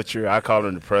him the butcher. I call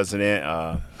him the president.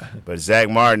 But Zach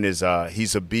Martin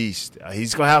he's a beast.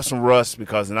 He's going to have some rust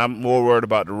and I'm more worried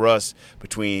about the rust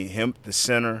between him, the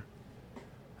center,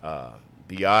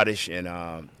 Biotish,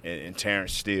 and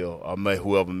Terrence Steele, or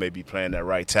whoever may be playing that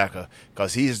right tackle,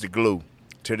 because he's the glue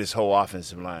to this whole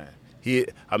offensive line.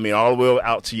 All the way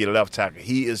out to your left tackle,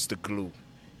 he is the glue.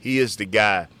 He is the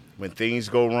guy. When things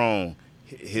go wrong,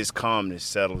 his calmness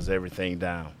settles everything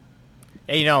down.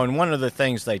 And one of the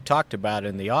things they talked about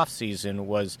in the offseason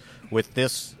was with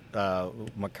this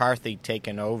McCarthy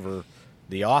taking over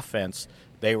the offense,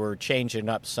 they were changing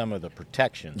up some of the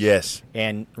protections. Yes.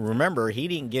 And remember, he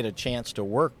didn't get a chance to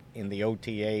work in the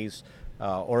OTAs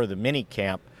or the mini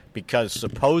camp because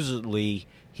supposedly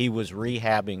he was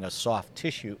rehabbing a soft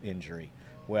tissue injury.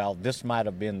 Well, this might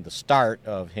have been the start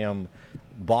of him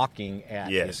balking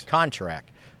at his contract.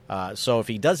 So if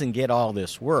he doesn't get all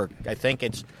this work, I think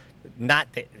it's not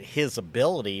his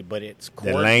ability, but it's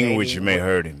coordinating. The language may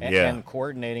hurt him, and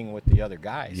coordinating with the other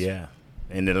guys. Yeah.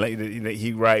 And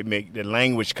Mick, the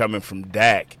language coming from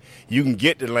Dak. You can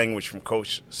get the language from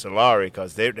Coach Solari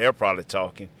because they're probably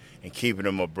talking and keeping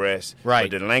him abreast.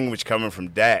 Right. But the language coming from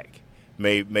Dak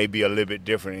may be a little bit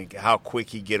different. How quick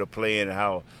he get a play and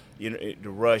how the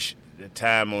rush, the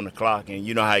time on the clock, and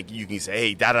you know how you can say,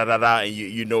 "Hey, da da da da," and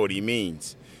you know what he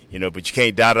means. But you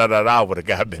can't da da da da with a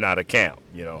guy been out of camp.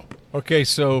 Okay,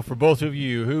 so for both of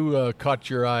you, who caught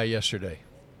your eye yesterday?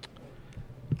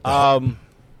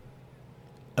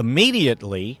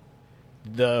 Immediately,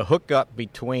 the hookup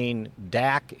between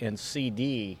Dak and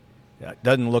CD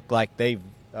doesn't look like they've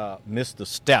missed a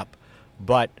step.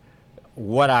 But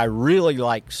what I really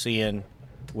like seeing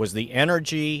was the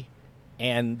energy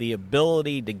and the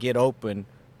ability to get open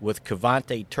with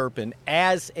Kevontae Turpin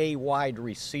as a wide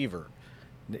receiver.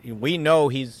 We know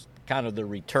he's kind of the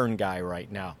return guy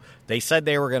right now. They said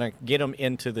they were going to get him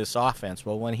into this offense.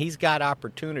 Well, when he's got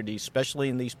opportunities, especially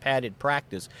in these padded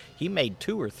practice, he made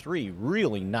 2 or 3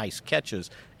 really nice catches,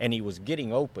 and he was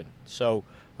getting open. So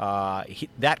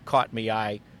that caught me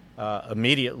eye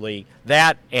immediately.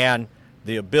 That and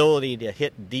the ability to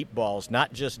hit deep balls,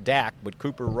 not just Dak, but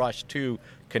Cooper Rush, too,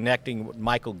 connecting with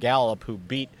Michael Gallup, who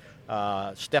beat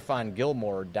Stephon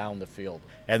Gilmore down the field.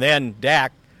 And then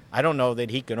Dak, I don't know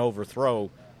that he can overthrow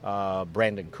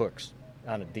Brandon Cooks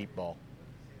on a deep ball.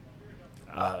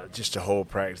 Just the whole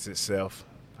practice itself.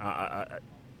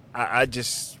 I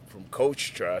just, from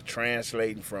coach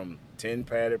translating from 10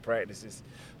 padded practices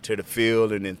to the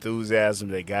field and enthusiasm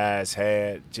that guys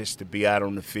had just to be out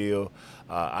on the field.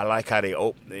 I like how they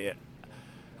open.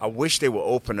 I wish they would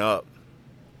open up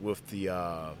with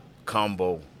the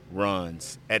combo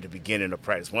runs at the beginning of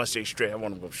practice. Once they straight, I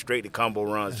want to go straight to combo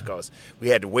runs because we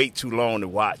had to wait too long to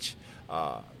watch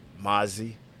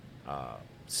Mozzie,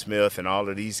 Smith, and all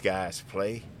of these guys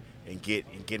play and get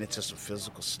into some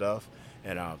physical stuff.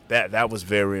 And that was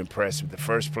very impressive. The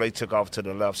first play took off to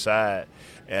the left side,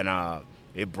 and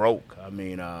it broke.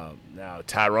 Now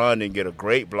Tyron didn't get a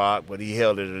great block, but he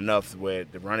held it enough where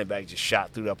the running back just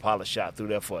shot through there, Pollard shot through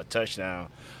there for a touchdown.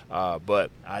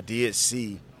 But I did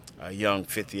see a young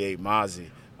 58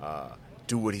 Mozzie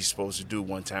do what he's supposed to do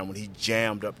one time when he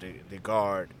jammed up the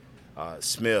guard,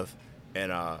 Smith,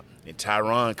 and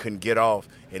Tyron couldn't get off,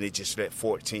 and it just let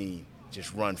 14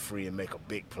 just run free and make a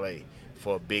big play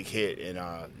for a big hit. And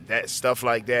that stuff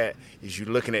like that is you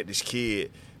looking at this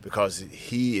kid because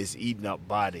he is eating up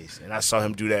bodies. And I saw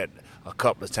him do that a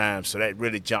couple of times, so that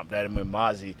really jumped at him. And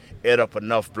Mozzie ate up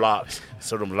enough blocks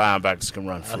so them linebackers can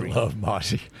run free. I love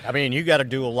Mozzie. I mean, you got to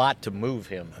do a lot to move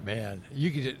him. Man, you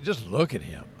can just look at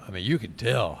him. I mean, you can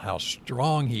tell how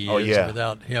strong he is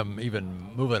without him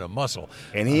even moving a muscle.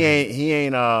 And he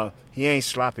ain't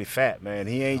sloppy fat, man.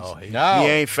 He ain't he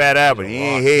ain't Fat Albert. He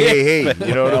ain't hey.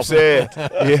 You know what I'm saying?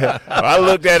 Yeah. I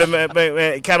looked at him, man.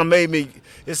 It kind of made me.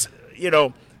 It's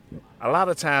a lot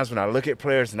of times when I look at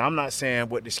players, and I'm not saying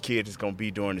what this kid is going to be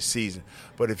during the season,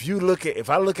 but if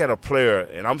I look at a player,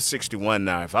 and I'm 61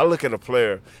 now, if I look at a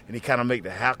player and he kind of make the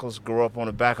hackles grow up on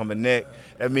the back of my neck,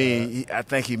 I mean, I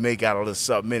think he may got a little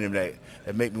something in him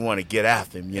that make me want to get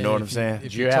after him. You know what I'm saying?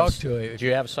 Did you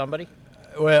have somebody?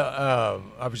 Well,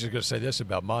 I was just going to say this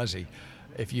about Mozzie.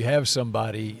 If you have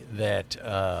somebody that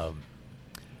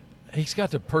he's got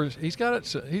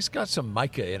some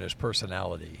Micah in his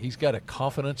personality. He's got a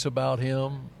confidence about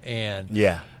him, and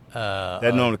that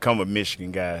normally come with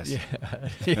Michigan guys.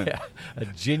 A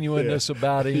genuineness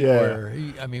about him. Yeah.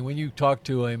 Where when you talk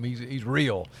to him, he's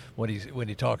real when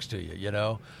he talks to you.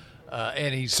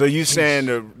 And he's. So you saying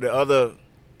the other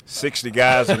 60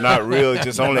 guys are not real,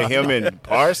 just only him and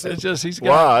Parsons? It's just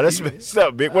that's messed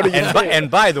up, Mick. What are you saying? And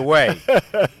by the way,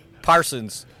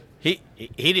 Parsons. He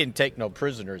didn't take no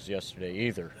prisoners yesterday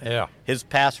either. Yeah. His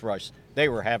pass rush, they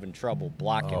were having trouble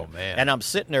blocking. Oh, man. And I'm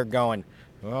sitting there going,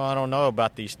 well, I don't know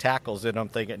about these tackles. And I'm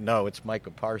thinking, no, it's Micah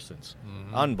Parsons.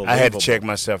 Mm-hmm. Unbelievable. I had to check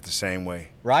myself the same way.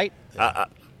 Right? I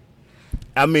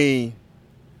mean,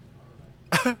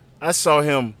 I saw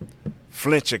him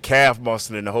flinch a calf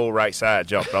muscle and the whole right side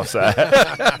jumped offside.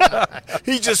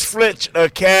 He just flinched a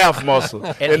calf muscle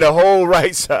and the whole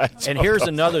right side jumped And here's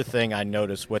offside. another thing I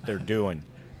noticed what they're doing.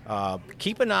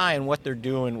 Keep an eye on what they're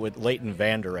doing with Leighton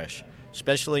Vander Esch,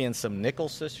 especially in some nickel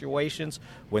situations.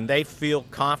 When they feel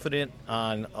confident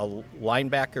on a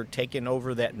linebacker taking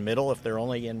over that middle, if they're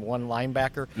only in one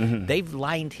linebacker, they've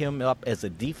lined him up as a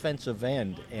defensive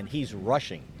end, and he's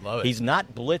rushing. Love it. He's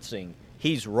not blitzing.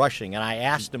 He's rushing. And I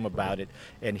asked him about it,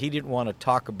 and he didn't want to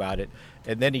talk about it.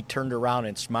 And then he turned around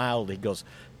and smiled. He goes,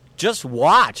 just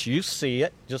watch. You see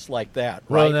it, just like that.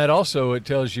 Well, right? and that also it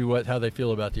tells you how they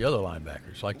feel about the other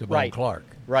linebackers, like DeVon Clark.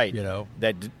 Right.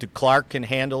 That Clark can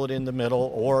handle it in the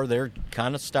middle, or they're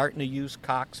kind of starting to use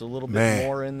Cox a little bit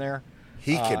more in there.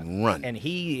 He can run. And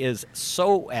he is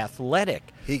so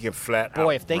athletic. He can flat out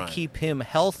Boy, if they run. keep him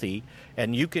healthy,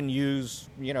 and you can use,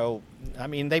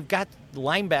 they've got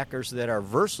linebackers that are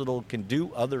versatile, can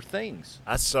do other things.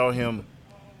 I saw him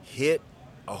hit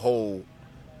a hole.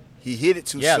 He hit it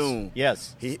too soon.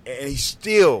 Yes. He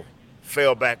still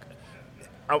fell back.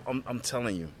 I'm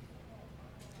telling you.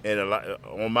 And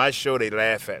on my show, they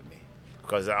laugh at me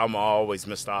because I'm always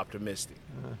Mr. Optimistic.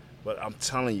 But I'm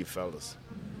telling you, fellas,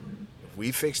 if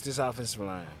we fix this offensive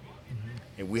line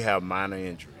and we have minor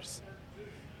injuries,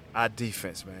 our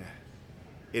defense, man,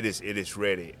 it is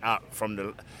ready.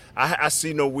 I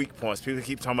see no weak points. People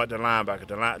keep talking about the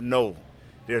linebacker. No,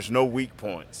 there's no weak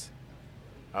points.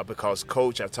 Because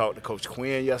I talked to Coach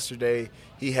Quinn yesterday.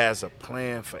 He has a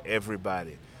plan for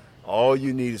everybody. All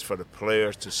you need is for the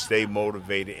players to stay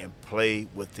motivated and play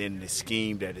within the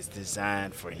scheme that is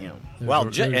designed for him. Well,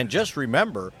 and just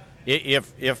remember,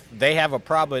 if they have a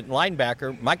problem at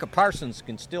linebacker, Micah Parsons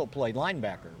can still play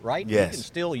linebacker, right? Yes. You can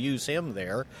still use him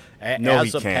there No,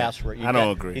 as he a can't. pass rusher. I don't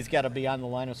agree. He's got to be on the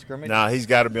line of scrimmage? No, he's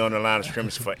got to be on the line of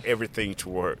scrimmage for everything to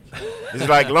work. It's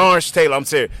like Lawrence Taylor. I'm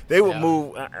serious. They would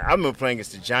move. I remember playing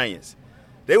against the Giants.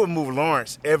 They would move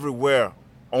Lawrence everywhere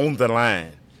on the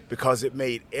line because it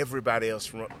made everybody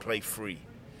else play free.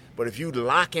 But if you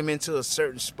lock him into a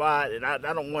certain spot, and I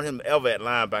don't want him ever at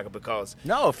linebacker because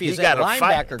if he's got at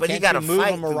linebacker, but he can't got to you move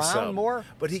fight him through around something. more?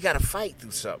 But he got to fight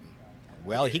through something.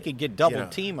 Well, he could get double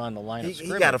team on the line of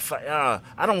scrimmage. He got to fight.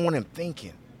 I don't want him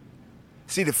thinking.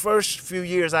 See, the first few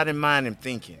years I didn't mind him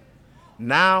thinking.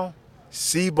 Now,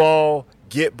 see ball,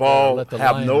 get ball,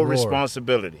 have no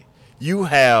responsibility. You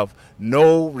have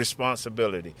no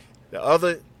responsibility. The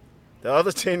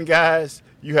other 10 guys,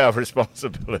 you have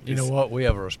responsibilities. You know what? We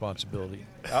have a responsibility.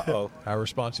 Uh-oh. Our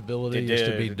responsibility is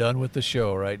to be done with the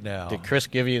show right now. Did Chris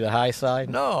give you the high side?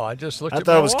 No, I just looked I at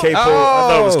thought my it was watch. Capo. I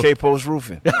thought it was Capo's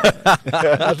roofing.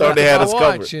 I thought they had us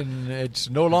covered. And it's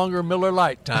no longer Miller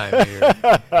Lite time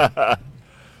here.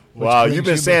 Wow, you've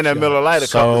been saying that Miller Lite a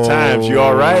couple of times. You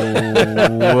all right?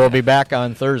 We'll be back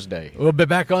on Thursday. We'll be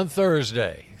back on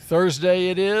Thursday. Thursday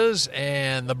it is,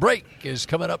 and the break is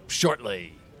coming up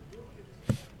shortly.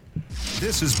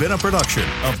 This has been a production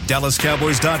of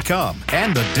DallasCowboys.com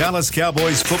and the Dallas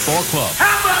Cowboys Football Club.